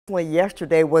Unfortunately,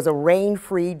 yesterday was a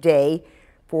rain-free day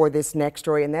for this next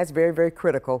story, and that's very, very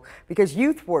critical because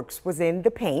YouthWorks was in the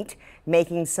paint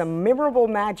making some memorable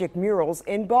magic murals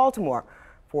in Baltimore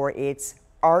for its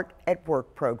Art at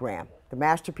Work program. The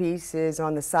masterpiece is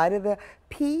on the side of the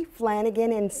P.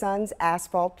 Flanigan and Sons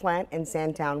asphalt plant in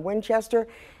Sandtown-Winchester,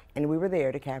 and we were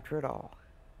there to capture it all.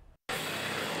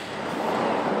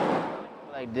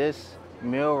 Like this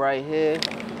mural right here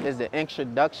is the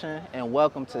introduction and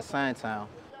welcome to Sandtown.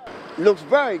 Looks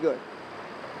very good.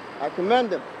 I commend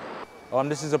them.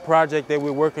 This is a project that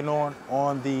we're working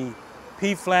on the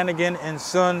P. Flanigan and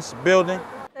Sons building.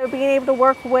 So being able to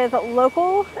work with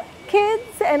local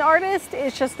kids and artists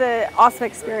is just an awesome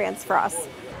experience for us.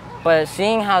 But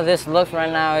seeing how this looks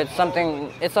right now, it's something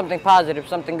positive,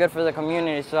 something good for the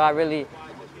community. So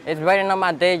it's brightening up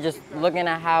my day just looking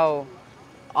at how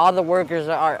all the workers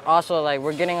are also like,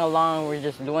 we're getting along, we're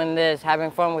just doing this, having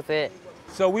fun with it.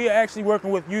 So we are actually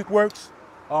working with YouthWorks.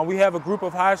 We have a group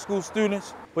of high school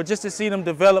students, but just to see them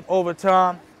develop over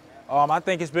time, I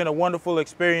think it's been a wonderful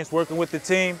experience working with the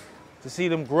team, to see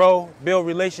them grow, build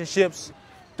relationships.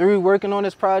 Through working on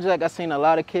this project, I've seen a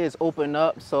lot of kids open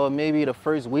up, so maybe the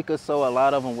first week or so, a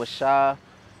lot of them were shy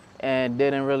and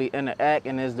didn't really interact,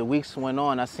 and as the weeks went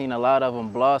on, I've seen a lot of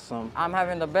them blossom. I'm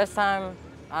having the best time.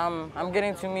 I'm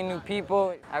getting to meet new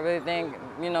people. I really think,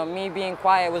 me being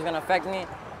quiet was gonna affect me,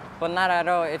 but not at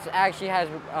all. It actually has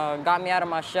got me out of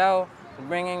my shell,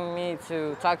 bringing me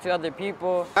to talk to other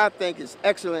people. I think it's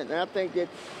excellent, and I think that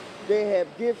they have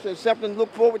gifts and something to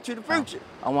look forward to the future.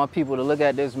 I want people to look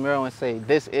at this mural and say,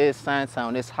 this is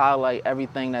Sandtown. This highlight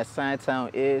everything that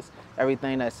Sandtown is,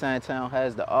 everything that Sandtown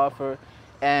has to offer,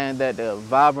 and that the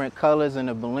vibrant colors and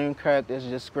the balloon characters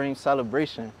just scream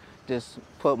celebration. Just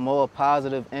put more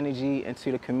positive energy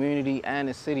into the community and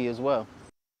the city as well.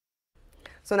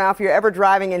 So now if you're ever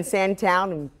driving in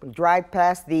Sandtown and drive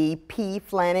past the P.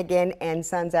 Flanigan and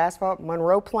Sons asphalt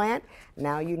Monroe plant,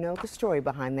 now you know the story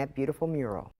behind that beautiful mural.